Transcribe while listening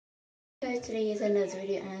guys, today is another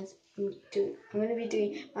video and I'm going to be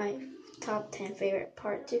doing my top 10 favorite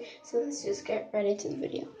part 2, so let's just get right into the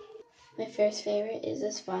video. My first favorite is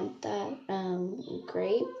this Fanta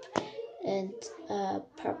grape and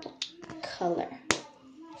purple color.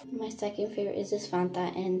 My second favorite is this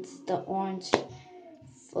Fanta and it's the orange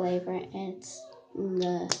flavor and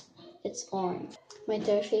it's orange. My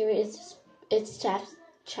third favorite is it's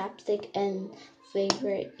chapstick and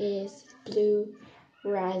favorite is blue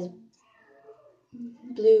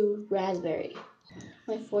raspberry.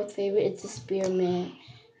 My fourth favorite is the spearmint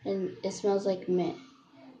and it smells like mint.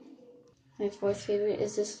 My fourth favorite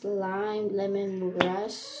is this lime lemon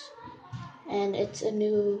rush and it's a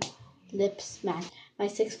new lip smack. My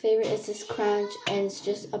sixth favorite is this crunch and it's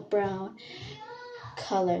just a brown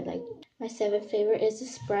color. My seventh favorite is the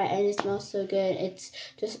Sprite and it smells so good. It's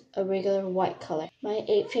just a regular white color. My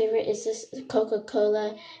eighth favorite is this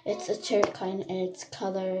Coca-Cola. It's a cherry kind and it's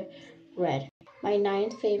color red. My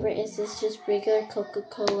ninth favorite is this just regular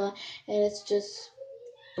Coca-Cola and it's just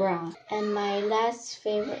brown. And my last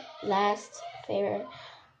favorite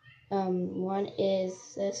one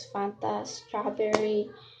is this Fanta strawberry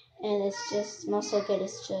and it just smells so good.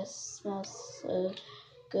 It just smells so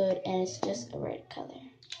good and it's just a red color.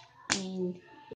 And